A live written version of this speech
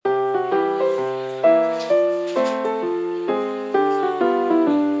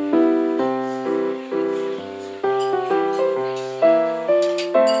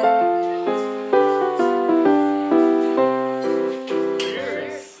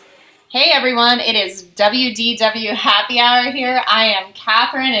Hey everyone, it is WDW Happy Hour here. I am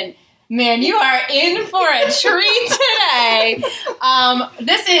Catherine, and man, you are in for a treat today.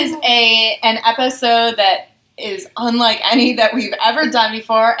 This is an episode that is unlike any that we've ever done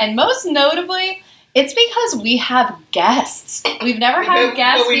before, and most notably, it's because we have guests. We've never had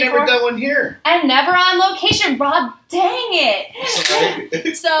guests before. Never done one here. And never on location. Rob, dang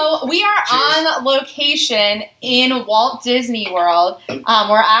it. So we are on location in Walt Disney World. We're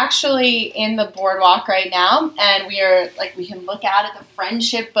actually in the boardwalk right now, and we can look out at the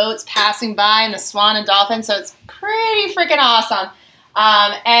friendship boats passing by and the swan and dolphin, so it's pretty freaking awesome.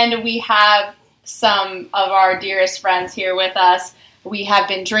 And we have some of our dearest friends here with us. We have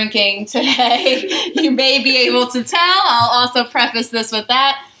been drinking today. You may be able to tell. I'll also preface this with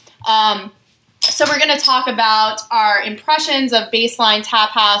that. So we're going to talk about our impressions of Baseline Tap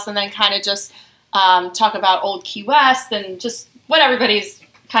House, and then kind of just talk about Old Key West and just what everybody's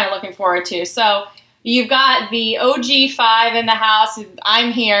kind of looking forward to. So you've got the OG5 in the house.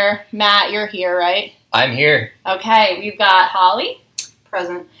 I'm here. Matt, you're here, right? I'm here. Okay. We've got Holly.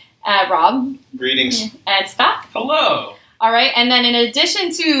 Present. Rob. Greetings. And Scott. Hello. All right, and then in addition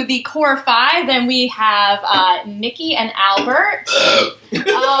to the core five, then we have Nikki and Albert.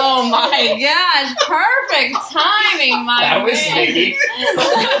 Oh my gosh, perfect timing, my That was Nikki.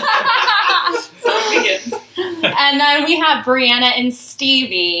 And then we have Brianna and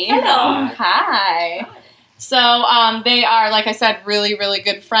Stevie. Hello. Hi. So they are, like I said, really, really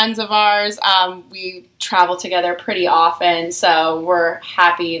good friends of ours. We travel together pretty often, so we're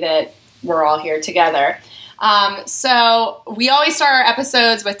happy that we're all here together. So we always start our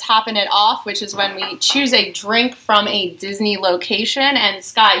episodes with topping it off, which is when we choose a drink from a Disney location. And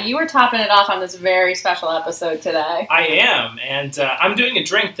Scott, you are topping it off on this very special episode today. I am, and I'm doing a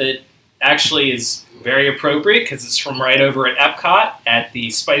drink that actually is very appropriate because it's from right over at Epcot at the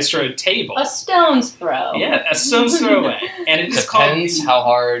Spice Road table. A stone's throw. Yeah, a stone's throw away. And it's Depends how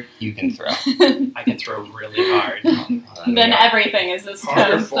hard you can throw. I can throw really hard. Then everything is a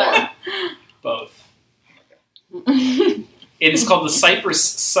stone's throw. Both. It is called the Cypress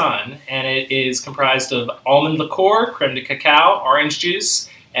Sun, and it is comprised of almond liqueur, creme de cacao, orange juice,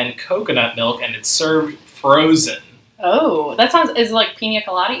 and coconut milk, and it's served frozen. Oh, that is like pina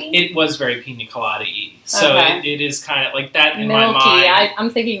colada-y? It was very pina colada-y. So Okay. it is kind of like that in Milky. my mind.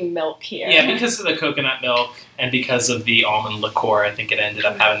 I'm thinking milk here. Yeah, because of the coconut milk and because of the almond liqueur, I think it ended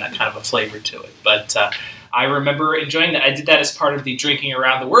up having that kind of a flavor to it. But I remember enjoying that. I did that as part of the Drinking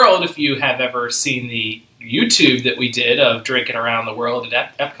Around the World. If you have ever seen the YouTube that we did of Drinking Around the World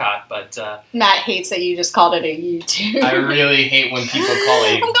at Epcot, but Matt hates that you just called it a YouTube. I really hate when people call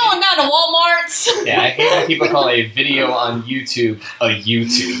I'm going down to Walmart's. I hate when people call a video on YouTube a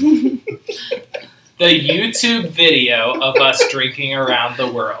YouTube. the YouTube video of us drinking around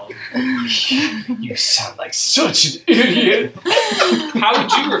the world. You sound like such an idiot. How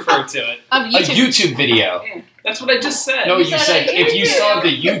would you refer to it? A YouTube video. That's what I just said. No, you said if you saw the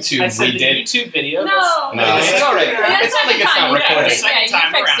YouTube I said we the did. YouTube video. No. No, it's all right. It's not like it's not recorded. Second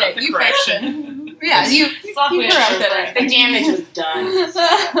time you fixed around, it. the You correction. fixed it. Yeah, you corrected it. The damage was done.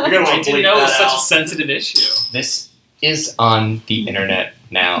 I didn't know it was such a sensitive issue. This is on the internet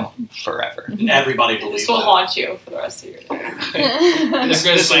now forever. Everybody believes This will that. haunt you for the rest of your life. This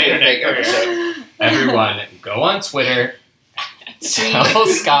goes to my internet career. Everyone, go on Twitter. Tell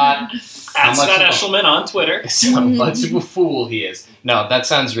Scott At much Scott of a- Eshelman on Twitter. how much of a fool he is. No, that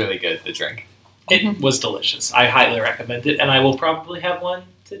sounds really good, the drink. It was delicious. I highly recommend it, and I will probably have one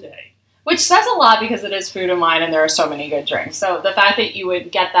today. Which says a lot because it is Food and Wine and there are so many good drinks. So the fact that you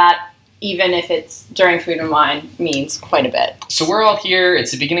would get that even if it's during Food and Wine means quite a bit. So we're all here.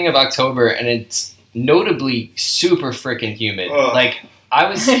 It's the beginning of October, and it's notably super freaking humid. Ugh. Like,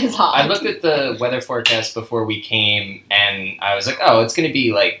 It's hot. I looked at the weather forecast before we came, and I was like, oh, it's going to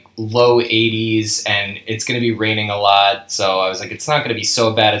be like low 80s, and it's going to be raining a lot. So I was like, it's not going to be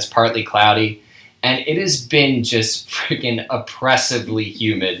so bad. It's partly cloudy. And it has been just freaking oppressively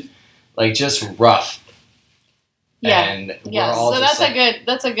humid. Like, just rough. Yeah. And we're Yes, all so just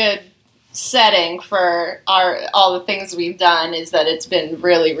that's a good setting for all the things we've done is that it's been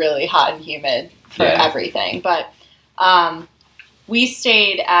really, really hot and humid for Yeah. everything. But we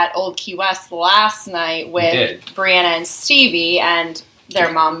stayed at Old Key West last night We with did. Brianna and Stevie and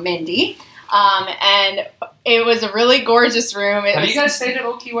their mom Mindy. And it was a really gorgeous room. It Have was, you guys stayed at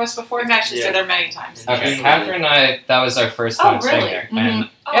Old Key West before? We've actually stayed there many times. Okay, Catherine and I, that was our first time Oh, staying really? there. Mhm. And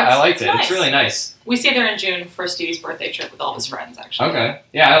Oh, yeah, I it's liked it. nice. It's really nice. We stayed there in June for Stevie's birthday trip with all of his friends, actually. Okay.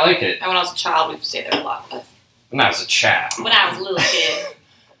 Yeah, I like it. And when I was a child, we stayed there a lot. But And that was a chat. when I was a little kid,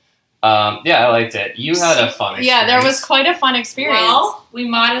 Yeah, I liked it. You had a fun experience. Yeah, there was quite a fun experience. Well, we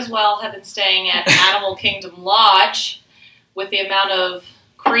might as well have been staying at Animal Kingdom Lodge with the amount of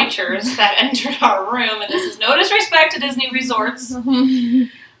creatures that entered our room, and this is no disrespect to Disney resorts,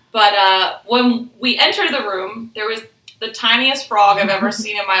 but when we entered the room, there was the tiniest frog I've ever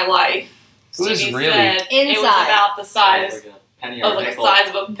seen in my life. It was Stevie really- said it was Inside. about the size penny of the size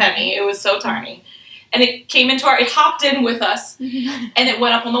of a penny. It was so tiny. And it came into it hopped in with us, and it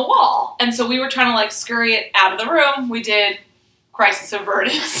went up on the wall. And so we were trying to like scurry it out of the room. We did crisis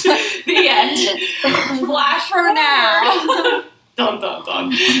averted. The end. Flash forward. now. Dun dun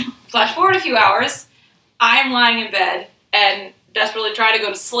dun. Flash forward a few hours. I'm lying in bed and desperately trying to go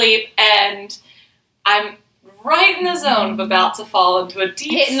to sleep, and I'm right in the zone of about to fall into a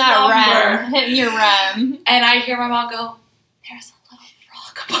deep Hitting slumber. that REM. Hitting your REM. And I hear my mom go, "There's a little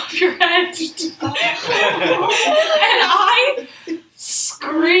frog above your head." And I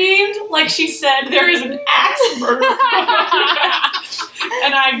screamed like she said, "There is an axe murder."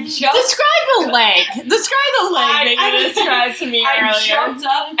 And I jumped. Describe the leg. Describe the leg that I you described to me I earlier. jumped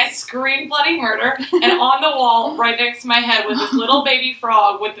up, I screamed bloody murder, and on the wall right next to my head was this little baby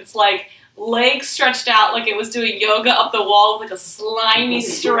frog with its like legs stretched out like it was doing yoga up the wall with like a slimy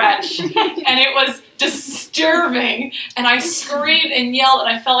stretch, and it was disturbing. And I screamed and yelled, and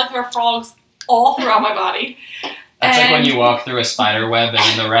I felt like there were frogs all throughout my body. That's like when And- you walk through a spider web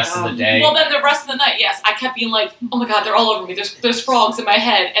and the rest of the day. Well, then the rest of the night, yes, I kept being like, "Oh my god, they're all over me. There's frogs in my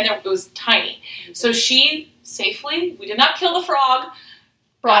head," and it was tiny. So she safely, we did not kill the frog.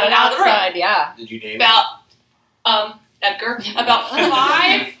 Brought it out of the room. outside, yeah. Did you name About Edgar, about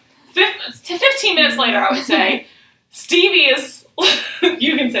 15 minutes later, I would say, Stevie is.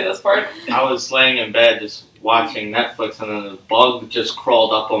 You can say this part. I was laying in bed just watching Netflix, and then a bug just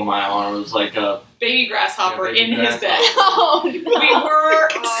crawled up on my arm. It was like a Baby grasshopper Yeah, baby in his bed. Oh, no. We were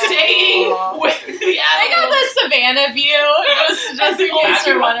staying with the I got animals. the Savannah view. It was just in case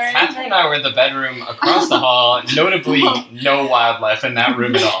you're wondering. Catherine and I were in the bedroom across the hall. Notably, no wildlife in that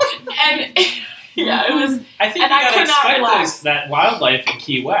room at all. And yeah, it was. I think And you I gotta could not expect relax. that wildlife in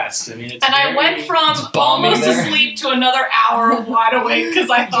Key West. I mean, it's And I very- went from It's bombing almost there. asleep to another hour of wide awake because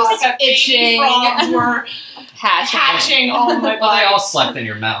I thought Just that baby itching. frogs were hatching on my Well, they all body. slept in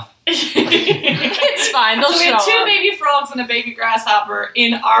your mouth. It's fine. They'll So we show had two up. baby frogs and a baby grasshopper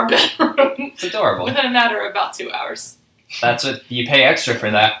in our bedroom It's adorable. within a matter of about 2 hours. That's what you pay extra for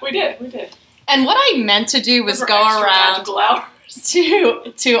that. We did. And what I meant to do was Those were go extra around magical hours.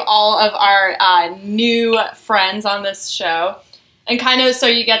 to all of our new friends on this show, and kind of so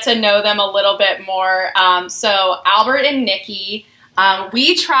you get to know them a little bit more. So Albert and Nikki,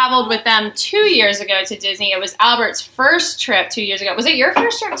 we traveled with them 2 years ago to Disney. It was Albert's first trip 2 years ago. Was it your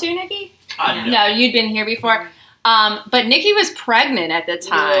first trip too, Nikki? No, you'd been here before. But Nikki was pregnant at the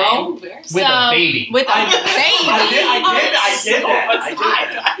time. Oh, very With a baby. With a baby. I did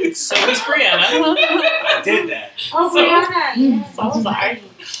that. So was Brianna. I did that. Oh, So- so sorry.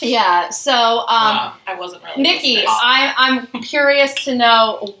 Yeah, so I wasn't really. Nikki, listening. I'm curious to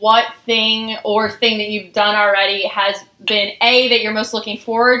know what thing that you've done already has been A, that you're most looking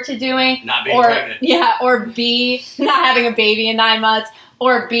forward to doing, Not being or pregnant. or B, not having a baby in 9 months,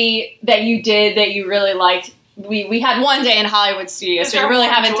 or B, that you did that you really liked. We had one day in Hollywood Studios, Is so you there really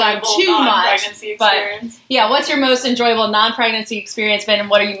a haven't done enjoyable too much. non-pregnancy but- experience? Yeah, what's your most enjoyable non-pregnancy experience been, and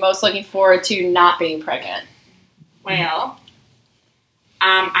what are you most looking forward to not being pregnant? Well,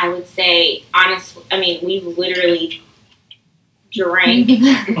 I would say, honestly, I mean, we've literally drank the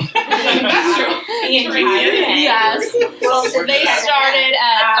entire day. Yes. Well, they started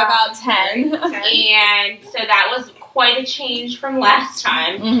at about 10. And so that was quite a change from last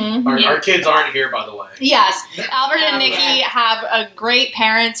time. Mm-hmm. Our kids aren't here, by the way. Yes, Albert and Nikki Yes. have a great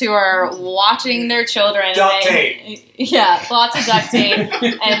parents who are watching their children. Duct Yeah, lots of duct tape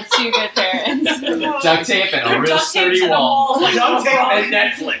and 2 good parents. Duct tape and a real Duct taped sturdy to the wall. walls like Duct a tape frog. and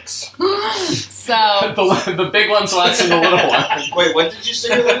Netflix. So, The big one's watching the little one. Wait, what did you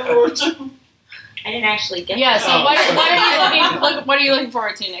say your little word to? I didn't actually get yeah. that. So, what are you looking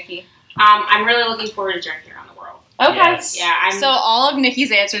forward to, Nikki? I'm really looking forward to drinking around the world. Okay. Yes. Yeah, I'm. So all of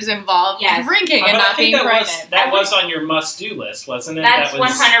Nikki's answers involve Yes. drinking But and I not think being that pregnant. that was on your must-do list, wasn't it? That's that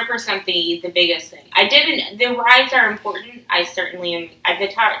was 100% the biggest thing. I didn't. The rides are important. I certainly am. The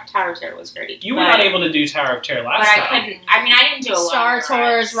Tower of Terror was great. You were not able to do Tower of Terror But last I time. couldn't. I mean, I didn't do a lot. Star of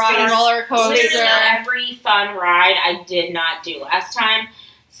Tours, rides. Rock and Roller Literally Coaster. every fun ride I did not do last time.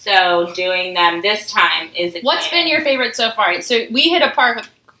 So doing them this time is exciting. What's been your favorite so far? So we hit a park with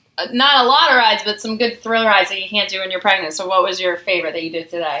not a lot of rides, but some good thrill rides that you can't do when you're pregnant. So what was your favorite that you did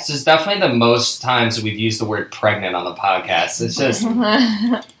today? This is definitely the most times we've used the word pregnant on the podcast. It's just,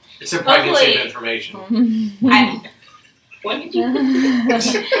 It's a pregnancy Hopefully- of information. What did you?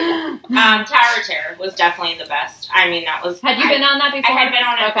 Tower of Terror was definitely the best. I mean, that was. Had you been on that I before? had been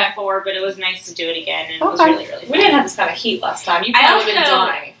on it Okay. before, but it was nice to do it again, and it was Okay. really, really We fun. didn't have this kind of heat last time. You I probably been also-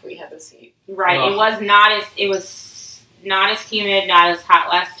 dying if we had this heat. Right. Ugh. It was not as humid, not as hot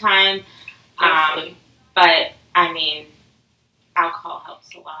last time. Hopefully. But I mean, alcohol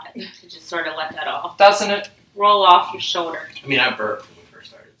helps a lot to just sort of let that all Doesn't it? roll off your shoulder. I mean, I burped when we first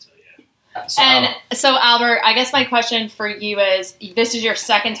started, so yeah. So, And so, Albert, I guess my question for you is, this is your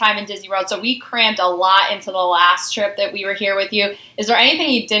second time in Disney World, so we crammed a lot into the last trip that we were here with you. Is there anything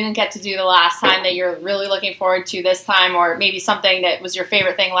you didn't get to do the last time that you're really looking forward to this time, or maybe something that was your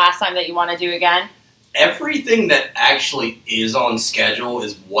favorite thing last time that you want to do again? Everything that actually is on schedule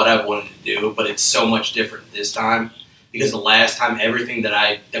is what I wanted to do, but it's so much different this time because the last time everything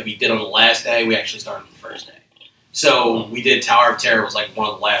that we did on the last day, we actually started on the first day. So we did Tower of Terror was like one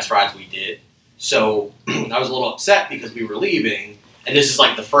of the last rides we did. So I was a little upset because we were leaving, and this is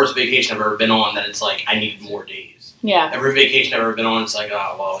like the first vacation I've ever been on that it's like I needed more days. Yeah, Every vacation I've ever been on, it's like,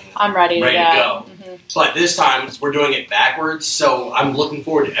 oh well, I'm ready to Ready to go. go. But this time we're doing it backwards, so I'm looking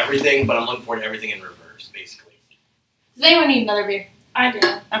forward to everything, but I'm looking forward to everything in reverse, basically. Does anyone need another beer? I do.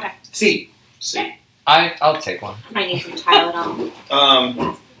 Okay. See, I'll take one. I need some Tylenol.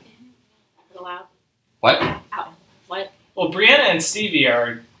 Allowed? What? Well, Brianna and Stevie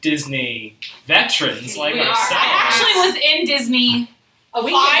are Disney veterans like We are. ourselves. I actually was in Disney A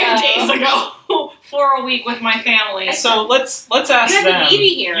week 5 ago. days ago for a week with my family. So let's ask You have them. a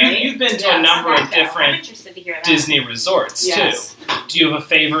baby here, right? You've been to a Yes, number of I'm different interested to hear that. Disney resorts Yes. too. Do you have a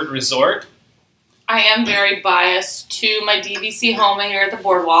favorite resort? I am very biased to my DVC home here at the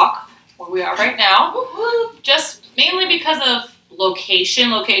Boardwalk, where we are right now. Just mainly because of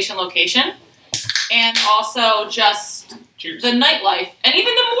location, and also just Cheers. the nightlife, and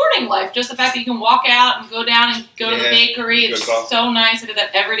even the morning life. Just the fact that you can walk out and go down and go to the Yeah, bakery. It's good coffee. so nice. I did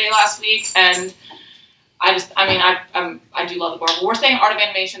that every day last week, and I do love the Boardwalk. We're staying Art of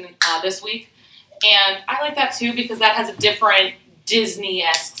Animation this week, and I like that too because that has a different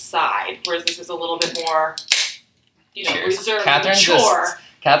Disney-esque side, whereas this is a little bit more, Cheers. reserved, Catherine mature.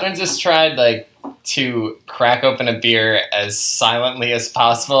 Catherine just tried to crack open a beer as silently as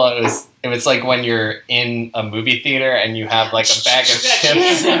possible. It was like when you're in a movie theater and you have like a bag of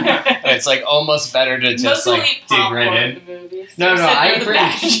chips. And it's like almost better to just Mostly like dig right popcorn in. at the movies. No, Except I they're the bring-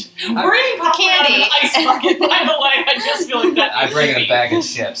 best. Bring popcorn Candy. out of an ice bucket, by the way. I just feel like that I needs bring to in a be bag of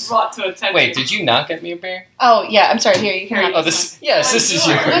chips. brought to attention. Wait, did you not get me a beer? Oh, yeah, I'm sorry. Here, you can have Oh, this this this is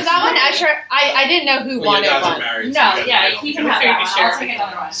Sure. yours. one. Was that one extra? I didn't know who Well, you wanted guys are one. married, No, so you guys yeah, know. he can Feel have free that to one. share. I'll take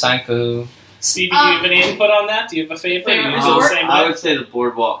another one. Sanku. Stevie, do you have any input on that? Do you have a favorite? Favorite Are you using the resort? same I way? would say the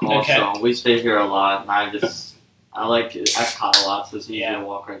Boardwalk also. Okay. We stay here a lot, and I like it. Epcot a lot, so it's easy Yeah. to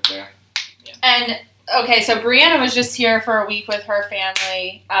walk right there. And okay, so Brianna was just here for a week with her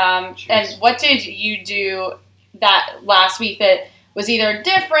family. And what did you do that last week that was either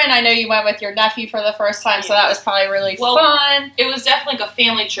different? I know you went with your nephew for the first time, so that was probably really Well, fun. It was definitely like a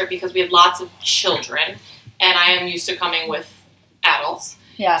family trip because we had lots of children, and I am used to coming with adults.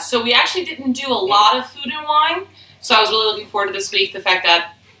 Yeah. So we actually didn't do a lot of food and wine. So I was really looking forward to this week. The fact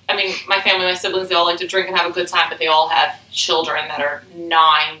that, I mean, my family, my siblings, they all like to drink and have a good time, but they all have children that are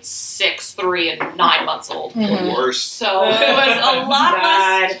 9, 6, 3, and 9 months old. Mhm. Worse. So it was a lot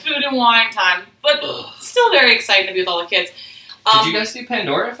less food and wine time, but still very exciting to be with all the kids. Did you guys do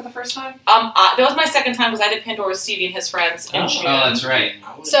Pandora for the first time? That was my second time because I did Pandora with Stevie and his friends in June. Oh, that's right.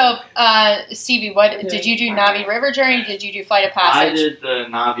 So, Stevie, what did you do? Navi River Journey? Did you do Flight of I Passage? did the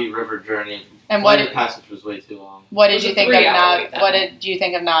Navi River journey. And Flight of Passage was way too long. what It did was you a think of 3-hour Navi? wait, What though. did you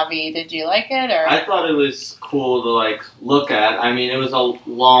think of Navi? Did you like it or? I thought it was cool to look at. I mean, it was a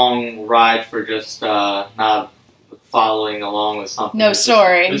long ride for just not following along with something. No It was just-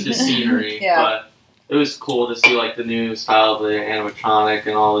 story. It was just scenery, Yeah. but it was cool to see the new style of the animatronic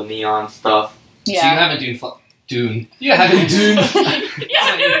and all the neon stuff. So you Yeah. haven't Dune. You haven't Dune.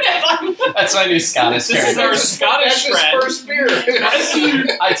 Yeah, dude, That's my new Scottish This is character. our Scottish That's his friend. first beer.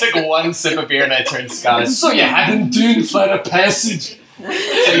 I took one sip of beer and I turned Scottish. So you haven't done Flight of Passage. So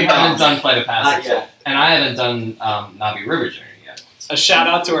you haven't done Flight of Passage Not yet. and I haven't done Navi River Journey yet. A shout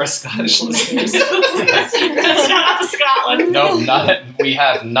out to our Scottish listeners. Shout out to Scotland. No, we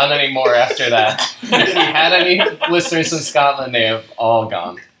have none anymore after that. If we had any listeners from Scotland, they have all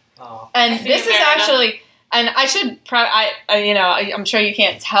gone. Oh. And See this you, is Meredith. actually, and I should, I'm sure you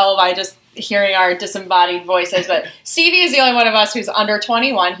can't tell by just hearing our disembodied voices, but Stevie is the only one of us who's under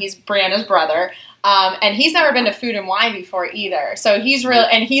 21. He's Brianna's brother. And he's never been to Food and Wine before either. So he's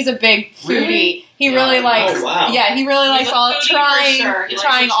and he's a big foodie. Really? He really likes, Oh, wow. yeah, he really likes He's a all foodie for trying sure. He likes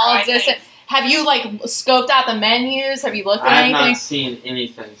trying to all try different. things. Have you like scoped out the menus? Have you looked at I have anything? not seen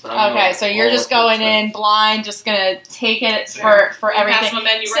anything. So I don't Okay, know so you're all just the food going stuff. in blind, just gonna take it for Pass everything. him a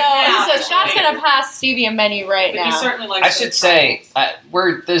menu So, right now. so Scott's gonna pass Stevie a menu right But he now. certainly likes I to should try say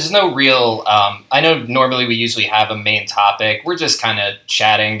things. there's no real. I know normally we usually have a main topic. We're just kind of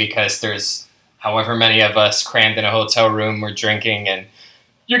chatting because there's however many of us crammed in a hotel room. We're drinking and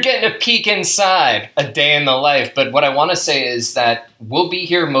you're getting a peek inside a day in the life. But what I want to say is that we'll be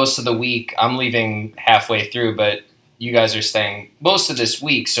here most of the week. I'm leaving halfway through, but you guys are staying most of this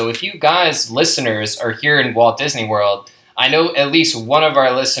week. So if you guys, listeners, are here in Walt Disney World, I know at least one of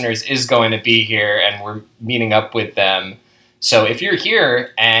our listeners is going to be here and we're meeting up with them. So if you're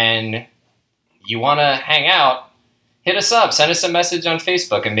here and you want to hang out, hit us up, send us a message on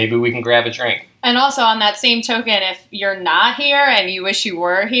Facebook, and maybe we can grab a drink. And also, on that same token, if you're not here and you wish you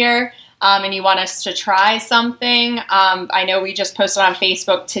were here, and you want us to try something, I know we just posted on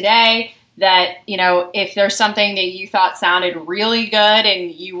Facebook today that, if there's something that you thought sounded really good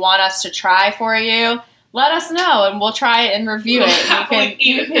and you want us to try for you, let us know and we'll try it and review it. We'll happily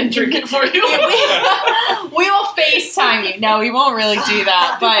eat it and drink it for you. We will FaceTime you. No, we won't really do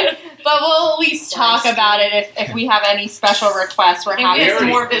that, but we'll at least talk about it if we have any special requests. We're And we happy have to.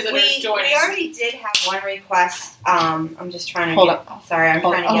 more visitors We joining. already did have one request. I'm just trying to Hold get, Sorry, I'm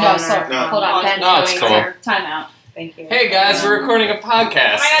trying to Oh, get no, on sorry. our, No. Hold on. Ben's No, it's going cool. there. Time out. Thank you. Hey guys, we're recording a Oh my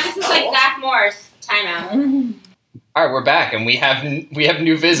podcast. god, this is like Zach Morris. Timeout. All right, we're back, and we have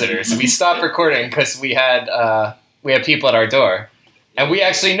new visitors. We stopped recording because we had people at our door, and we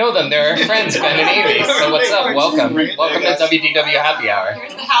actually know them. They're our friends, Ben and Amy. So what's up? Welcome to WDW Happy Hour.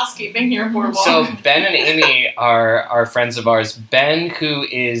 Here's the housekeeping here for Boardwalk. So Ben and Amy are friends of ours. Ben, who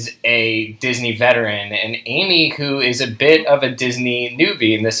is a Disney veteran, and Amy, who is a bit of a Disney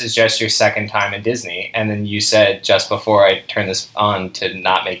newbie, and this is just your second time in Disney. And then you said just before I turned this on to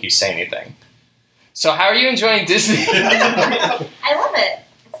not make you say anything. So how are you enjoying Disney? I love it.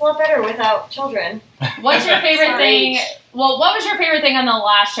 It's a lot better without children. What's your favorite Sorry. thing? Well, what was your favorite thing on the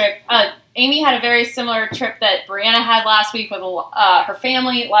last trip? Amy had a very similar trip that Brianna had last week with her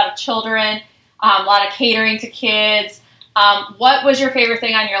family, a lot of children, a lot of catering to kids. What was your favorite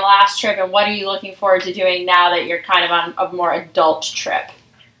thing on your last trip, and what are you looking forward to doing now that you're kind of on a more adult trip?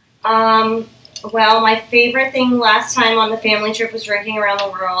 Well, my favorite thing last time on the family trip was drinking around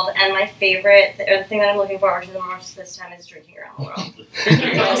the world, and my favorite the thing that I'm looking forward to the most this time is drinking around the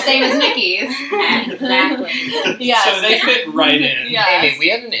world. Same as Nikki's. Exactly. Yes. So they fit right in. Yes. Amy, we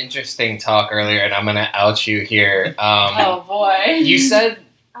had an interesting talk earlier, and I'm going to out you here. Oh boy. You said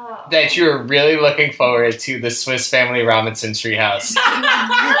Oh. that you were really looking forward to the Swiss Family Robinson Treehouse.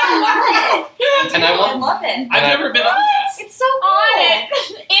 And I want- love it. I've never been on that. It's so On cool.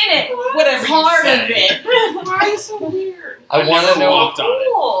 it, in it, Whatever you part say. of it. Why is it so weird? I want to never know walked on it.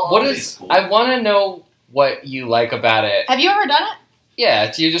 Cool. what is. I want to know what you like about it. Have you ever done it? Yeah,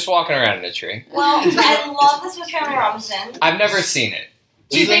 it's you're just walking around in a tree. Well, I love the Swiss Family Robinson. I've never seen it.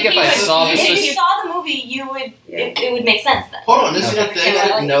 Do you Do you think if think I you would- saw the you think If Swiss you saw the movie, you would. It would make sense then. Hold on, this is a Okay. thing. I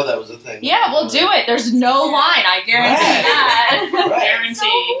didn't know that was a thing. Yeah, we'll do it. There's no line. I guarantee Right. that. Guarantee. It's so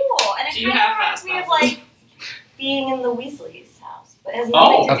cool. And it Do you kind have of reminds fast me of passes? like being in the Weasley's house, but it has Oh,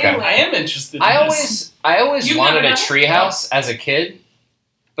 nothing to okay. do with I am interested in I this. always You've wanted never a done it? treehouse as a kid,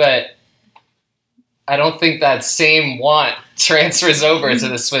 but I don't think that same want transfers over to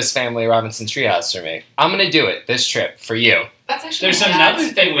the Swiss Family Robinson Treehouse for me. I'm gonna do it this trip for you. That's actually There's my another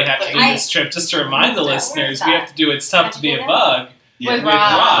dad's thing we have to do I- this trip, just to remind the Where's listeners. that? We have to do It's Tough to Be a Bug With with Rob.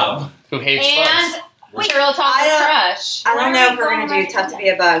 Rob. Who hates bugs? And Cheryl Talk I with don't- Crush. I don't know if we're gonna do Tough to Be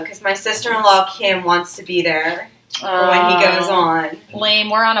a Bug because my sister-in-law Kim wants to be there for when he goes on. Lame.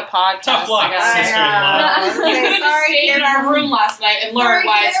 We're on a podcast. Tough luck, I guess. sister-in-law. Okay, I sorry, stayed in Kim. our room last night and learned Sorry,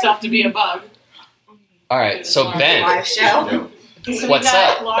 why it's Kim. tough to be a bug. All right, so Ben, Live show. So we what's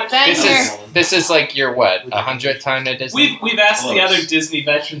got up? Ben This here. is like your what 100th time to Disney? We've asked the Close. other Disney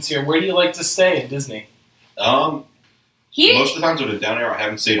veterans here, where do you like to stay in Disney? He Most of the times when I'm down there, I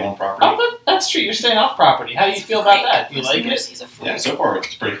haven't stayed on property. Oh, that's true. You're staying off property. How do you feel about that? Do you like it? He's a freak. Yeah, so far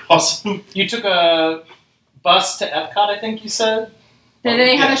it's pretty awesome. You took a bus to Epcot, I think you said. Did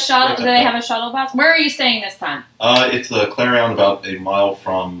they have Yeah, a shuttle? right Do they have a shuttle bus? Where are you staying this time? It's the Clarion, about a mile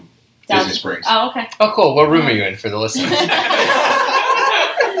from Down- Disney Springs. Oh, okay. Oh, cool. What room are you in for the listeners?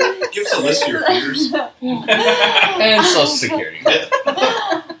 Give us a list of your fears. And Social Security.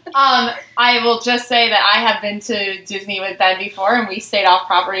 I will just say that I have been to Disney with Ben before, and we stayed off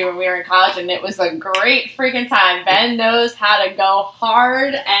property when we were in college, and it was a great freaking time. Ben knows how to go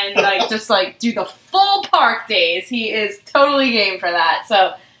hard and just do the full park days. He is totally game for that.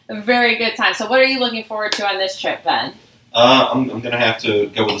 So a very good time. So what are you looking forward to on this trip, Ben? I'm going to have to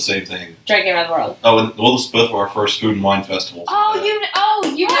go with the same thing. Drinking around the world. Oh, and well, this is both of our first food and wine festivals. Oh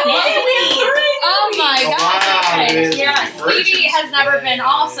my Oh, god! wow, Okay. it is Yeah, virgins. Stevie has never been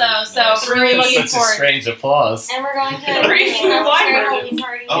also, so really looking Such a forward. strange applause. And we're going to Three a wine Halloween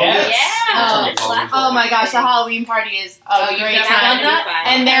party. Oh, Yes. Oh my gosh, the Halloween party is a you've great never time. done that?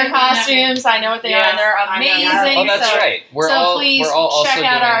 And their costumes, I know what they are, and they're Yes, I know. amazing. Oh, that's so, right. We're so all please we're all check also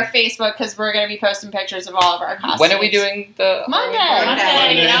out doing, our Facebook because we're going to be posting pictures of all of our costumes. When are we doing the Monday.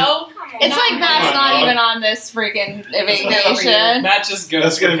 Monday, you know? It's like Matt's Come on, not dog. even on this freaking vacation. Matt just goes.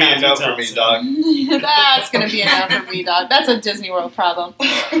 That's for gonna be a Kathy no for me, Telson. dog. That's going to be enough for me, dog. That's a Disney World problem.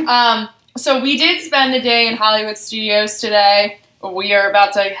 So we did spend the day in Hollywood Studios today. We are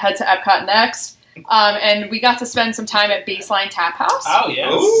about to head to Epcot next. And we got to spend some time at Baseline Tap House, Oh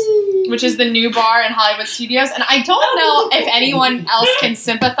yes. Ooh. which is the new bar in Hollywood Studios. And I don't know if anyone else can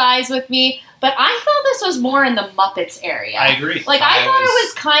sympathize with me, but I felt this was more in the Muppets area. I agree. Like, I I thought was- it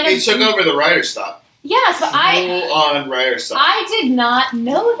was kind of... They took over the writer stop. Yes, but Full on writer stop. I did not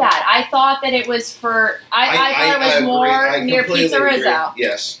know that. I thought that it was for... I thought it was agree. more I near completely Pizza agree. Rizzo.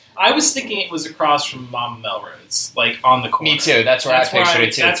 Yes. I was thinking it was across from Mama Melrose, like on the corner. Me too. That's where That's I where pictured I-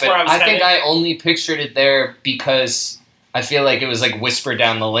 it too. that's But where I was think headed. I only pictured it there because I feel like it was like whispered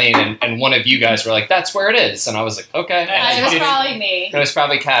down the lane, and one of you guys were like, "That's where it is," and I was like, "Okay." Yeah, It was didn't- probably me. It was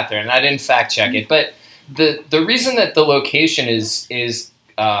probably Catherine. I didn't fact check it, but the reason that the location is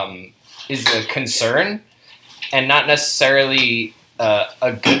a concern and not necessarily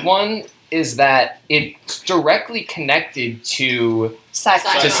a good one is that it's directly connected to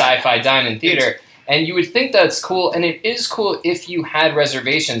Sci-fi. Sci-Fi Dine-In Theater, and you would think that's cool, and it is cool if you had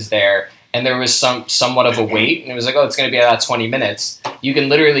reservations there. And there was somewhat of a wait, and it was like, oh, it's going to be about 20 minutes. You can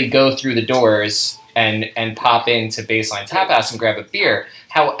literally go through the doors and pop into Baseline Tap House and grab a beer.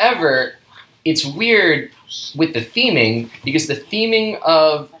 However, it's weird with the theming because the theming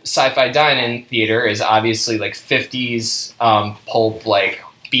of Sci-Fi Dine-In Theater is obviously like 50s pulp, like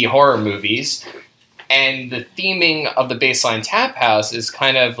B horror movies, and the theming of the Baseline Tap House is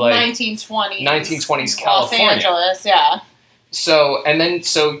kind of like 1920s. 1920s Los California. Angeles, yeah. So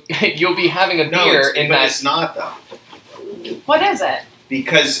you'll be having a No, beer it's, in but that. it's not though, What is it?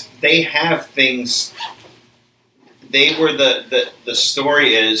 because they have things. They were the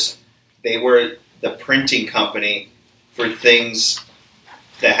story is they were the printing company for things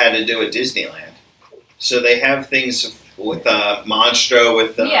that had to do with Disneyland. So they have things with Monstro,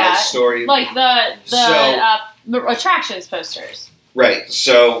 with the Yeah, story. Like the So- attractions posters. Right.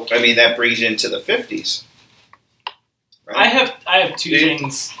 So I mean that brings you into the 50s. I Right? have two Dude.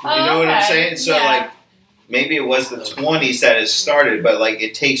 things. You know what I'm Okay, saying? So yeah. like maybe it was the 20s that it started, but like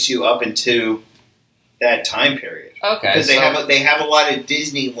it takes you up into that time period Okay, because so they have a lot of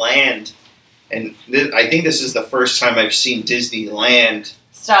Disneyland, and I think this is the first time I've seen Disneyland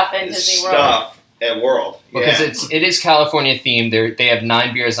Stuff in Disney World. stuff at World. because Yeah. it is California themed. They have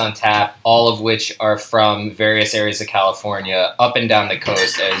 9 beers on tap, all of which are from various areas of California, up and down the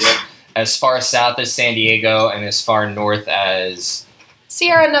coast, as far south as San Diego and as far north as.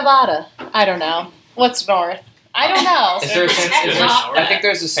 Sierra Nevada. I don't know. What's north? I don't know. Is there a San, is there, Not I think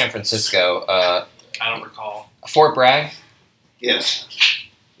there's a San Francisco, I don't recall. Fort Bragg. Yes.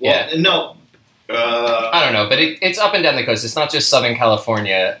 Yeah. Well, no. I don't know, but it's up and down the coast. It's not just Southern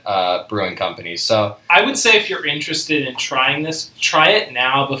California brewing companies. So I would say if you're interested in trying this, try it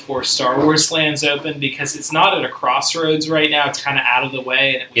now before Star Wars Land's open because it's not at a crossroads right now. It's kind of out of the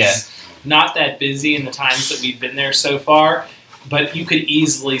way, and it was not that busy in the times that we've been there so far. But you could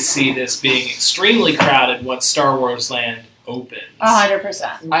easily see this being extremely crowded once Star Wars Land opens.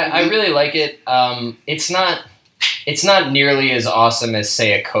 100%. I really like it. It's not nearly as awesome as,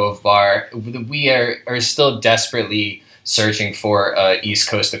 say, a Cove Bar. We are still desperately searching for a East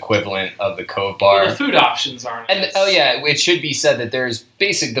Coast equivalent of the Cove Bar. Well, the food options aren't. And as- it should be said that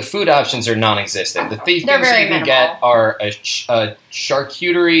the food options are non-existent. The things They're that very you can minimal. get are a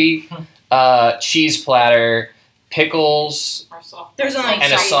charcuterie, cheese platter, pickles, There's only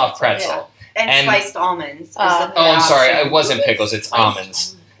and a three. soft pretzel. And And- spiced almonds. is Oh. the third Oh, I'm sorry, option. it wasn't pickles. It's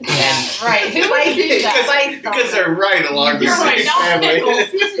almonds. And Right. Who would do that? because they're right along the You're same right, not family.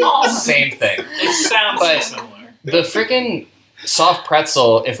 pickles. same thing. It sounds But- similar. The freaking soft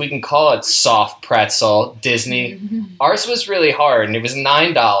pretzel, if we can call it soft pretzel, Disney, ours was really hard, and it was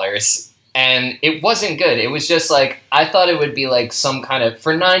 $9. and it wasn't good. It was just like, I thought it would be like some kind of,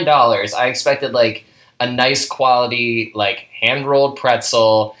 for $9, I expected like a nice quality, like hand-rolled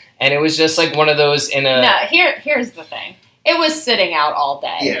pretzel, and it was just like one of those in a... No, here's the thing. It was sitting out all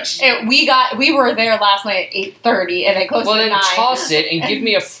day. Yes. We were there last night at 8:30, and it closed Well, at then 9. toss it and give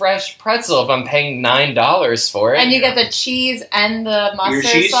me a fresh pretzel if I'm paying $9 for it. And you get the cheese and the mustard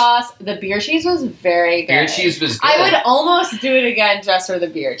cheese? sauce. The beer cheese was very good. Beer cheese was good. I would almost do it again just for the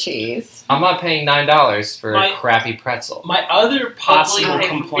beer cheese. I'm not paying $9 for My- a crappy pretzel. My other possible Hopefully you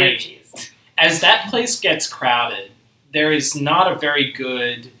complaint, pay for beer cheese. as that place gets crowded, there is not a very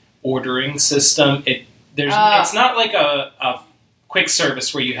good ordering system. It's not like a quick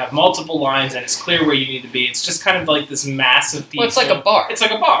service where you have multiple lines and it's clear where you need to be. It's just kind of like this massive pizza. Well, it's like a bar. It's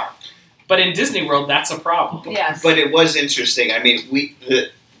like a bar. But in Disney World, that's a problem. Yes. But it was interesting. I mean,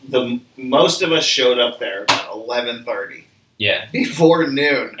 the most of us showed up there about 11:30 Yeah. before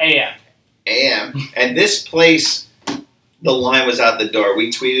noon AM. a.m. And this place, the line was out the door.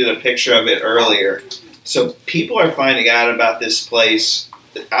 We tweeted a picture of it earlier. So people are finding out about this place.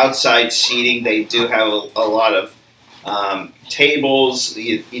 The outside seating, they do have a lot of tables.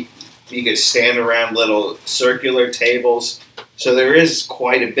 You could stand around little circular tables. So there is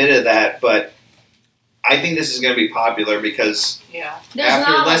quite a bit of that, but I think this is going to be popular because Yeah.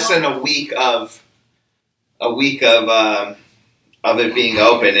 after less than a week of it being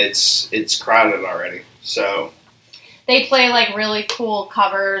open, it's crowded already. So They play like really cool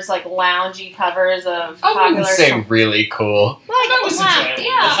covers, like loungy covers of I popular wouldn't say songs. really cool. Like, was wow, enjoyable. yeah,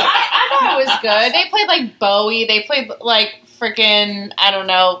 I thought it was good. They played like Bowie. They played like freaking, I don't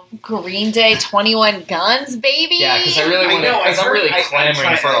know, Green Day, 21 Guns, baby. Yeah, because I really I want know, to. Because I I'm really heard- I'm clamoring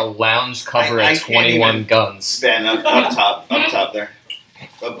trying- for a lounge cover I at can't 21 even- Guns. Ben, up top there.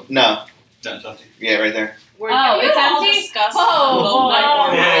 No, That's empty. yeah, right there. Oh, it's empty? Discuss Oh,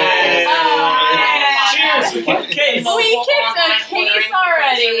 low-light yeah. Oh, Cheers! We kicked the case. We kicked a case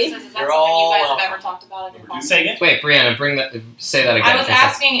already. Is that something They're you all guys welcome. have ever talked about in your podcast? Say again? Wait, Brianna, say that again. I was 'cause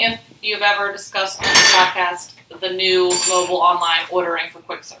asking if you've ever discussed on the podcast the new mobile online ordering for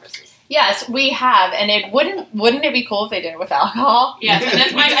quick services. Yes, we have, and wouldn't it be cool if they did it with alcohol? Yes, and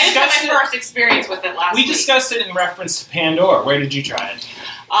that's We I just had discussed my it- first experience with it last We week. discussed it in reference to Pandora. Where did you try it?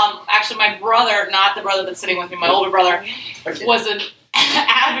 Actually, my brother, not the brother that's sitting with me, my older brother, was an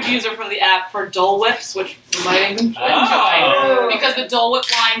avid user for the app for Dole Whips, which you might even Oh. enjoy. Because the Dole Whip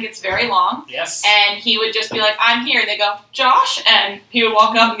line gets very long, Yes. and he would just be like, I'm here. And they go, Josh, and he would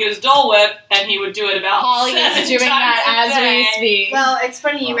walk up and get his Dole Whip, and he would do it about Holly 7 is doing that times a as we day. speak. Well, it's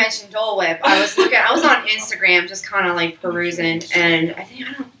funny you mentioned Dole Whip. I was on Instagram just kind of like perusing, and I think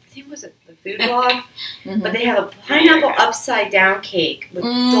it was the food blog, Mhm. but they have a pineapple upside down cake with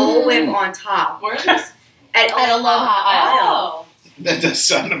Dole Whip on top Where is this? at Aloha Isle. That does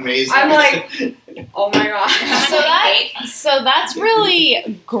sound amazing. I'm like, oh my gosh. So that's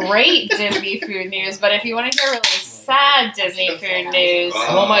really great Disney food news. But if you want to hear really sad Disney food news,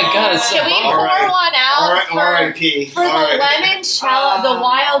 Oh my god, it's can we a pour bummer. one out R.I.P. for the limoncello, the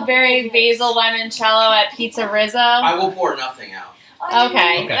wild berry basil limoncello at Pizza Rizzo? I will pour nothing out.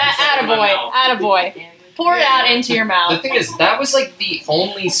 Okay, Okay. attaboy. Pour it out into your The mouth. thing is, that was like the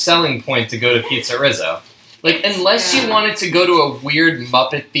only selling point to go to Pizza Rizzo. Like, unless you wanted to go to a weird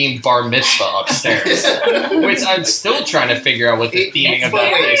Muppet-themed bar mitzvah upstairs, which I'm still trying to figure out what the theming of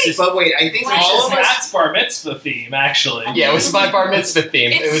that place is. But wait, I think Right. All all of of us. Matt's bar mitzvah theme, actually. Yeah, it was my bar mitzvah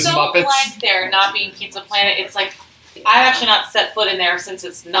theme. It's It was so Muppets. blank there, not being Pizza Planet. It's like, I've actually not set foot in there since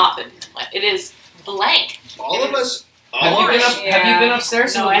it's not been Pizza Planet. It is blank. All of us. Have you been up? Have you been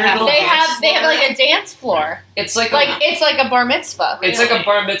upstairs? No, in the I weird haven't. little They dance have floor? like a dance floor. It's like It's like a bar mitzvah. it's like a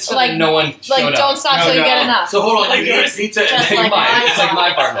bar mitzvah Like- and no one showed Like, don't up. stop No, till you no. get enough. So hold on, Like you get yours? pizza Just and like mine. mine. It's like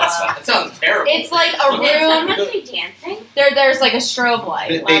my bar mitzvah. That sounds terrible. It's like a room. dancing? There's like a strobe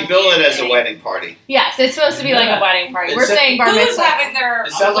light. They bill it as a wedding party. Yes, it's supposed to be like a wedding party. We're It's a- saying bar Who is mitzvah. having their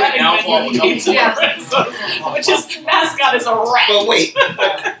It sounds like an wedding outfall menu of pizza? Yeah. Which is mascot is a rat. But wait,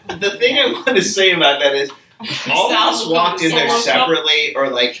 the thing I want to say about that is, all of us walked in there separately or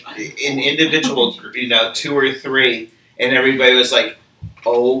like in individual, 2 or 3, and everybody was like,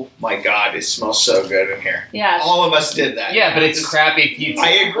 "Oh my god, it smells so good in here." Yes. All of us did that. Yeah, but it's crappy pizza. I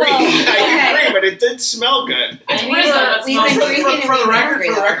agree. Well, I agree, but it did smell good. It's And Rizzo that we've smells been so drinking good. it For the with record,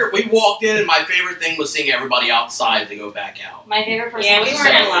 Mario. we walked in, and my favorite thing was seeing everybody outside to go back out. My favorite person Yeah, was we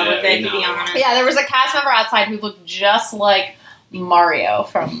weren't in love Yeah, with it, to no. be honest. Yeah, there was a cast member outside who looked just like Mario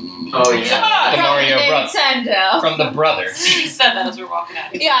from Oh The Mario Bros. Nintendo. From the brothers. She said that as we were walking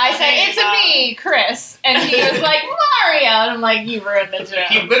out. Yeah, I said, "It's a me, Chris," and he was like, "Mario," and I'm like, "You ruined the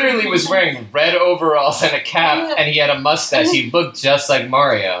He joke." literally was wearing red overalls and a cap, and he had a mustache. He looked just like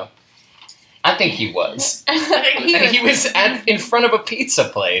Mario. I think he was. He And he was in front of a pizza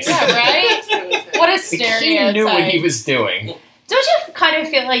place. Yeah, right? What a Like, stereotype. he knew what he was doing. Don't you kind of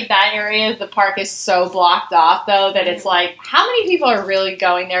feel like that area of the park is so blocked off, though, that it's like, how many people are really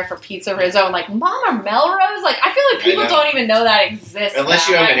going there for Pizza Rizzo and like Mama Melrose? Like, I feel like people I know. don't even know that exists. Unless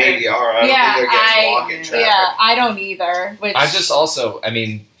you now. have an ADR, I don't Yeah, think they're getting walking traffic. Yeah, I don't either. Which I just also, I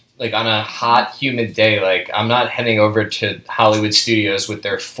mean, like on a hot, humid day, like I'm not heading over to Hollywood Studios with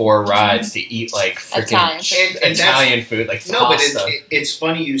their 4 rides to eat like freaking Italian food. And that's- Italian food, like No, but pasta. it's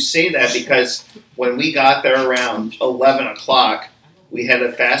funny you say that because when we got there around 11 o'clock, we had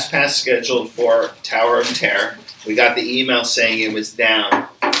a fast pass scheduled for Tower of Terror. We got the email saying it was down,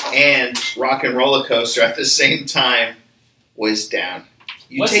 and Rock and Roller Coaster at the same time was down.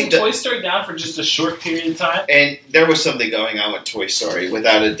 You Wasn't take the, Toy Story down for just a short period of time? and there was something going on with Toy Story,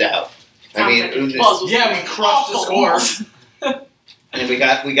 without a doubt. I mean, it was- Yeah, we crushed the score. and we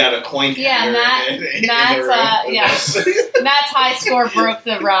got a coin Yeah, counter Matt- in the Matt's, room with yeah. us. Matt's high score broke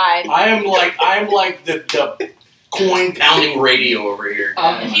the ride. I am like the coin pounding radio over here.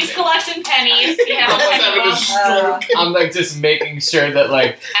 He's collecting pennies. Yeah, I was having a stroke. I'm like just making sure that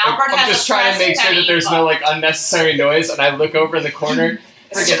like Albert I'm has just a trying to make pressed sure that penny there's no like unnecessary noise, and I look over in the corner.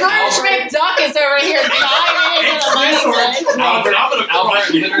 Scrooge McDuck is over here diving into the money pit. Albert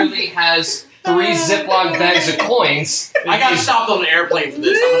literally has 3 Ziploc bags of coins. I got stopped on an airplane for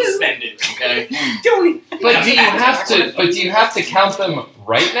this. I'm gonna spend it. Okay. But do you have to? But do you have to count them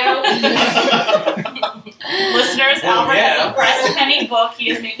right now? Listeners, Well, Albert yeah. has a pressed penny book. He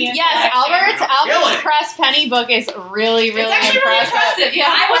is making a Yes, collection. Albert's press penny book is really, really It's actually really impressive. Yeah,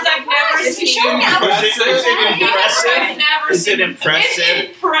 I've never Is he seen showing out? Is it impressive? I've never Is it seen impressive? It's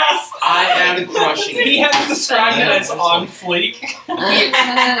impressive. I am crushing it. He has described it as on fleek.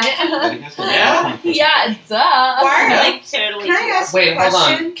 Yeah. Yeah, duh. Why are Like totally. Can I ask Wait, a hold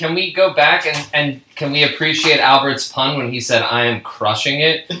question? on. Can we go back and can we appreciate Albert's pun when he said "I am crushing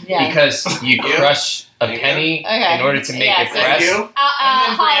it"? Yeah. Because you Thank you. crush a Thank you. penny Okay. in order to make Yes. it Thank press. you. And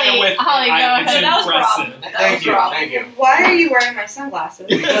then Brianna with, Holly, go it's ahead. That was impressive. Thank you. Thank you. Why are you wearing my sunglasses?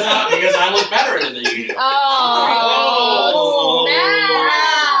 Because I look better than you do. Oh,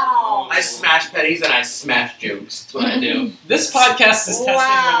 Wow. I smash pennies and I smash jokes. That's what I do. This podcast is testing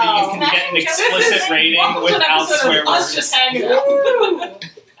whether you can get an This is- explicit rating welcome to an without episode swear of us words. just hanging out.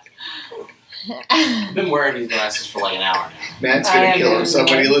 I've been wearing these glasses for like an hour now. Matt's I gonna kill know. himself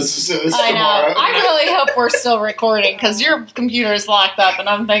when he listens to this I know. tomorrow. I really hope we're still recording because your computer is locked up, and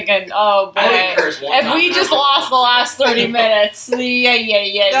I'm thinking, oh I didn't boy, curse one if time. we just lost the last 30 minutes,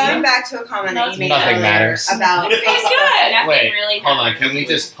 yeah. Going back to a comment that you made Nothing earlier matters. about He's good. Nothing Wait, really hold on. matters. Can we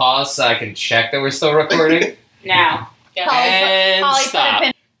just pause so I can check that we're still recording? No. And Holly, stop. put a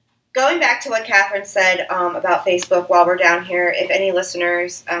pin. Going back to what Catherine said about Facebook while we're down here, if any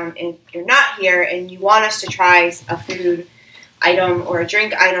listeners, and you're not here and you want us to try a food item or a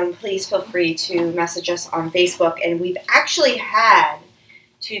drink item, please feel free to message us on Facebook. And we've actually had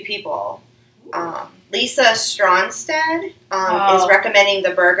 2 people. Lisa Stronstad is recommending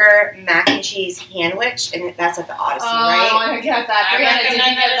the burger mac and cheese handwich, and that's at the Odyssey, Oh, right? I want to get that. I Brianna, did you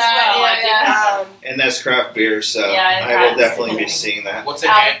recommend get that as that? well. I did. And that's craft beer, so Yeah, I will that's- definitely be seeing that. What's a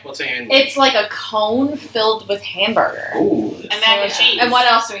hand? What's a hand? It's like a cone filled with hamburger. Ooh. And mac and cheese. And what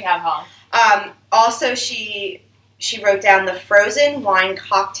else do we have, Holly? Also, she wrote down the frozen wine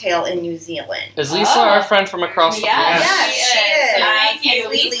cocktail in New Zealand. Is Lisa Oh. our friend from across the Yeah. pond? Yes, she is. Can Sweet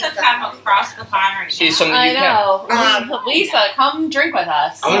Lisa Lisa. come across the pond right She's now? from the I UK. know. Lisa, come drink with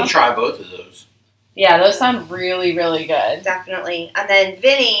us. I'm gonna try both of those. Yeah, those sound really, really good. Definitely. And then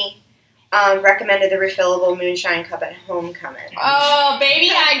Vinny recommended the refillable moonshine cup at Homecoming. Oh, baby,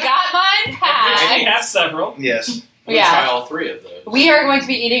 I got mine We packed. have several. Yes. I'm gonna try Yeah. all 3 of those. We are going to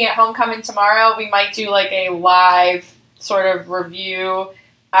be eating at Homecoming tomorrow. We might do like a live sort of review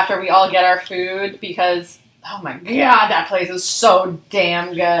after we all get our food because, oh my god, that place is so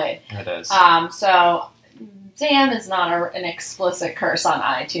damn good. It is. So damn is not an explicit curse on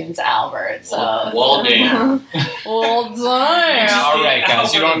iTunes, Albert. So Well, damn. well, damn. All right,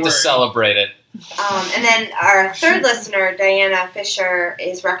 guys, you don't have to celebrate it. And then our third listener, Diana Fisher,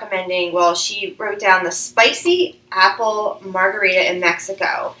 is recommending, well, she wrote down the spicy apple margarita in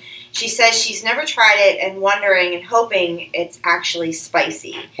Mexico. She says she's never tried it and wondering and hoping it's actually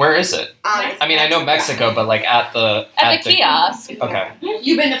spicy. Where is it? I mean, I know Mexico, but like at the kiosk. Okay.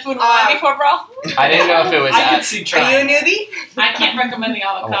 You been to Food and Wine before, bro? I didn't know if it was I at. could see Are you a trying. newbie? I can't recommend the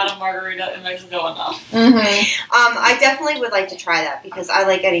avocado margarita in Mexico enough. Mm-hmm. I definitely would like to try that because I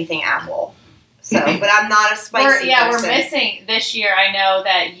like anything apple. So, but I'm not a spicy we're person. missing this year. I know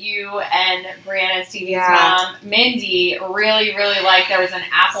that you and Brianna and Stevie's Yeah. mom, Mindy, really, really liked. There was an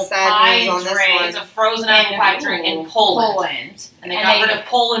apple Sad pie news on this drink. one. It's a frozen apple pie drink in Poland. And they got rid of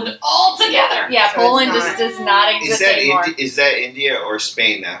Poland altogether. Yeah, So Poland it's just not- does not exist anymore. Is that India or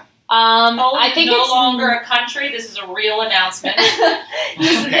Spain now? Poland I think is no it's longer a country. This is a real announcement.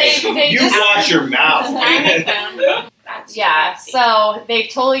 they You just, watch your mouth. That's yeah, nasty. so they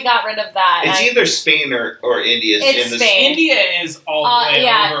totally got rid of that. It's I- either Spain or India. It's in the Spain. India is all the way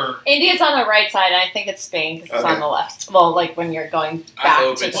yeah. over. India's on the right side, and I think it's Spain because it's Okay. on the left. Well, like when you're going I back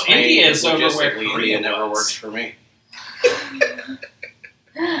hope to it's Well, Spain, India is over because where logistically, Korea India never was. works for me.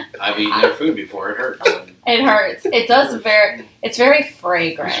 I've eaten their food before. It hurts. It hurts. It does it's very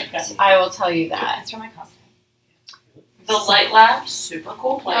fragrant. I will tell you that. That's from my cousin. The Light Lab, super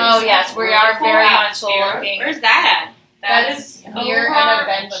cool place. Oh yes, we Really are cool very much atmosphere. looking. Where's that at? That's near over-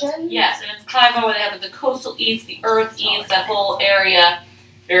 Intervention. Yes, and it's kind of where they have the coastal eats, the earth eats, that whole area.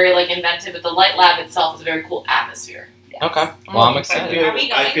 Very like inventive, but the Light Lab itself is a very cool atmosphere. Okay. Well, I'm I excited. feel, Are we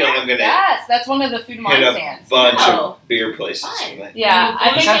going I feel there? I'm gonna Yes, that's one of the food hit wine a stands. bunch Oh. of beer places. Fun. Yeah, And the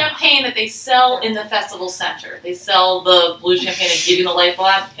I blue think champagne that they sell in the festival center. They sell the blue champagne and give you the Light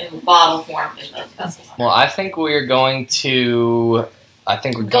Lab in bottle form in the festival center. Well, I think we're going to. I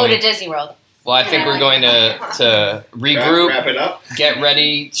think we're go going. to Disney World. Well, I think we're going to regroup, Wrap it up. get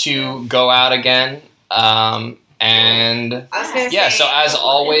ready to go out again, and I was gonna yeah. say, So as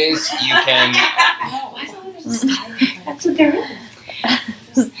always, you can. That's what there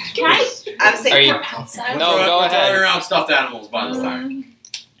is. Can I'm saying Are you- Outside. No, We're go throwing ahead. around stuffed animals by this time.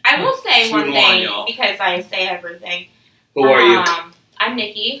 I will say Food one and wine, thing y'all. because I say everything. Who are you? I'm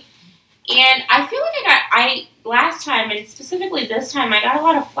Nikki, and I feel like I last time and specifically this time I got a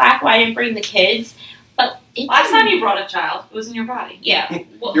lot of flack why I didn't bring the kids. But it's Last time you brought a child, it was in your body. yeah,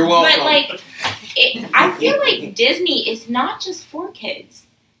 well, You're welcome. But like, I feel like Disney is not just for kids.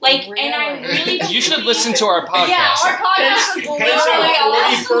 Like, and I really You should listen to our podcast. Yeah, our podcast is literally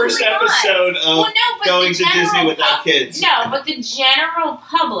Hence our 41st episode of well, no, but going the to Disney general without kids. No, but the general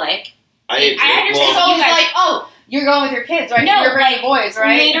public. So I understand. well, it's like, oh, you're going with your kids, right? No, you're bringing like, boys,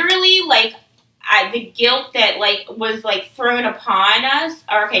 right? Literally, like, the guilt that like was like thrown upon us.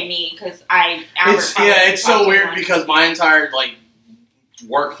 Or okay, me because It's so weird because my entire like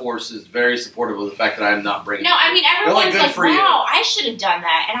workforce is very supportive of the fact that I'm not bringing. No, I mean They're everyone's good like, for you. wow, I should have done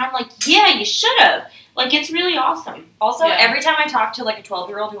that, and I'm like, yeah, you should have. Like, it's really awesome. Also, Yeah. every time I talk to like a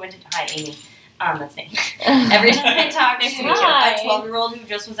 12-year-old who went to hi Amy, that's me. Every time I talk to Hi. a 12-year-old who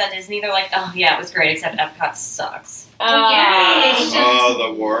just was at Disney, they're like, "Oh yeah, it was great, except Epcot sucks." Yeah, it's just Oh,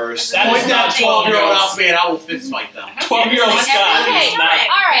 the worst. That Point is that not 12-year-old out to me and I will fist fight them. 12-year-old Scott Okay, is not.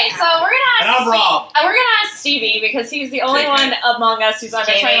 all right. So we're gonna And ask I'm Rob. we're gonna ask Stevie because he's the only one among us who's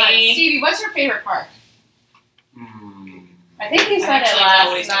under 21. Stevie, what's your favorite part? I think you said it actually know what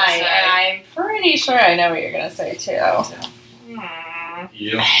last he's gonna night, say. and I'm pretty sure I know what you're gonna say too.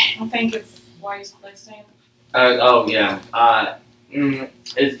 Yeah. I don't think it's why you like saying Oh yeah.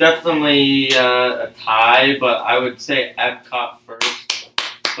 It's definitely a tie, but I would say Epcot first.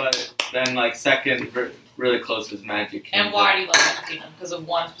 But then, like second, really close is Magic Kingdom. And why do you like Magic Kingdom? Because of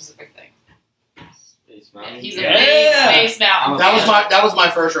one specific thing. Space Mountain? He's a Yeah. big Space Mountain. That was my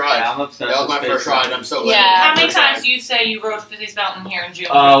first ride. Yeah, I'm obsessed. That was with my Space first ride. Mountain. I'm so glad. Yeah. How many times do you say you rode Space Mountain here in June?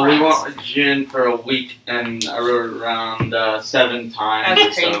 We went with Jin for a week, and I rode around 7 times.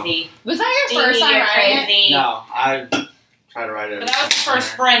 That's so- crazy. Was that your Stevie, first time you're riding it? crazy. No, I try to ride it. But that was the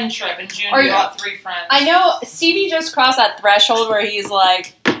first friend trip in June. Are We you- brought 3 friends. I know Stevie just crossed that threshold where he's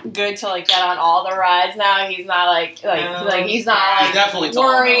like good to like get on all the rides now. He's not like he's not He's like definitely tall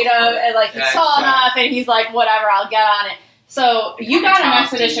worried enough. of and like he's Yeah, tall he's fat. enough and he's like whatever, I'll get on it. So you got an Tall,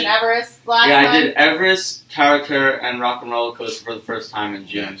 Expedition Stevie. Everest last Yeah, I time, did Everest, Tower Terror, and Rock and Roller Coaster for the first time in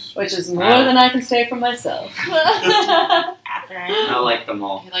June. which is more than I can say for myself. I like them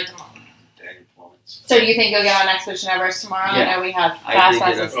all. He liked them all. So you think you'll get on Expedition Everest tomorrow? Yeah. I know we have I fast did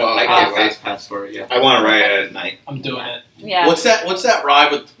get passes. Oh, I a can't wait. fast pass for it. Yeah. I want to ride it at night. I'm doing it. Yeah. What's that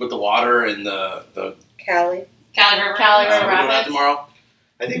ride with the water and the Cali. Cali River. Cali River we're doing that Rapids. tomorrow?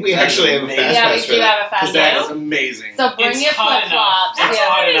 I think we actually have a fast Yeah, we pass for do that. have a fast Because that pass. is amazing. So bring It's your hot flip flops. enough. That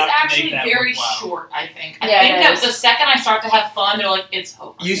Yeah. one is enough to actually make that very worthwhile. short, I think. I Yeah, think it that is. the second I start to have fun, they're like, it's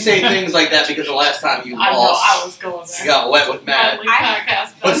over. You say things like that because the last time you I know, lost, I was going you there. got wet with Matt.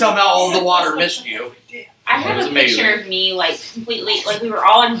 But somehow all the water missed you. I It have was a amazing. picture of me like completely like we were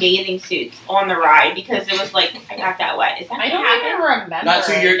all in bathing suits on the ride because it was like I got that wet. Is that I what don't happened? even remember. Not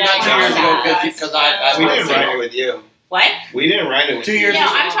 2 years, not 2 years ago because I We was didn't ride it with you. What? We didn't ride it with 2 you. years No,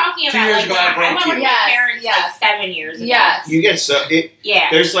 ago. I'm talking 2 about years like ago, when I I broke went with you. my Yes, parents yes. like 7 years ago. Yes. You get so Yeah.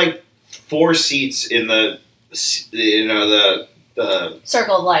 there's like 4 seats in the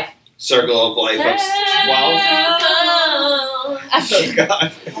Circle of life. circle of life of 12. Oh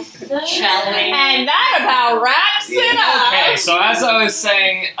God. And that about wraps it up. Okay, so as I was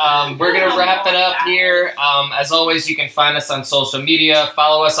saying, we're going to wrap it up here. As always, you can find us on social media.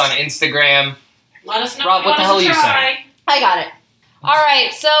 Follow us on Instagram. Let us know. Rob, if you what the want hell us are to you try. saying? I got it. All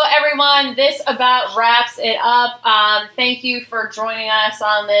right, so everyone, this about wraps it up. Thank you for joining us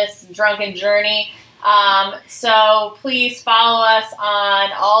on this drunken journey. So please follow us on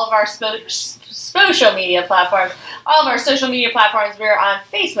all of our social media platforms. All of our social media platforms. We're on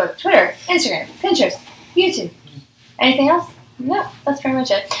Facebook, Twitter, Instagram, Pinterest, YouTube. Anything else? No, that's pretty much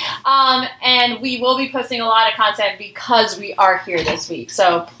it. And we will be posting a lot of content because we are here this week.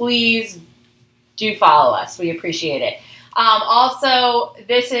 So please do follow us. We appreciate it. Also,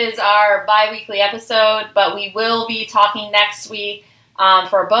 this is our bi-weekly episode, but we will be talking next week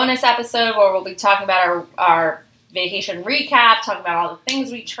for a bonus episode where we'll be talking about our vacation recap, talking about all the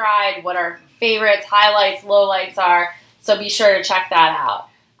things we tried, what our favorites, highlights, lowlights are. So be sure to check that out.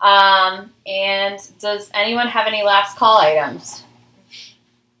 And does anyone have any last call items?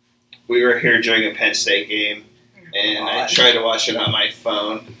 We were here during a Penn State game, and I tried to watch it on my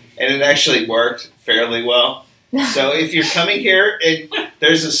phone, and it actually worked fairly well. So if you're coming here and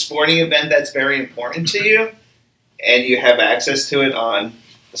there's a sporting event that's very important to you, and you have access to it on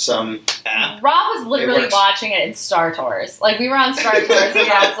some app. Rob was literally watching it in Star Tours. Like, we were on Star Tours, and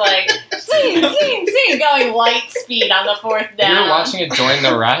Rob's like, scene, going light speed on the 4th down. You were watching it during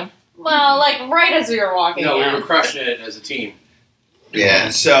the ride? Well, like, right as we were walking No, we in. were crushing it as a team. Yeah,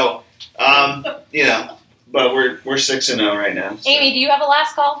 so, but we're 6-0 right now. So. Amy, do you have a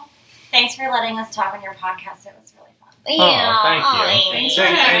last call? Thanks for letting us talk on your podcast. It was really fun. Oh, thank you. Amy.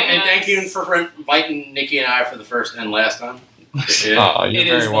 And thank you for inviting Nikki and I for the first and last time. Yeah. Oh, you're It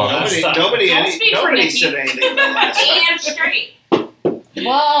very is the welcome. last Nobody Don't speak for Nikki. said anything about last time. And straight. Whoa, she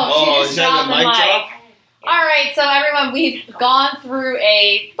Oh, just is that dropped the the mic mic. drop? All right, so everyone, we've gone through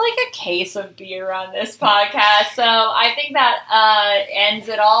a case of beer on this podcast. So I think that ends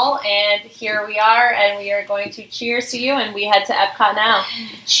it all. And here we are, and we are going to cheers to you, and we head to Epcot now.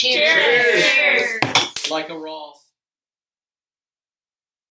 Cheers. Like a Ross.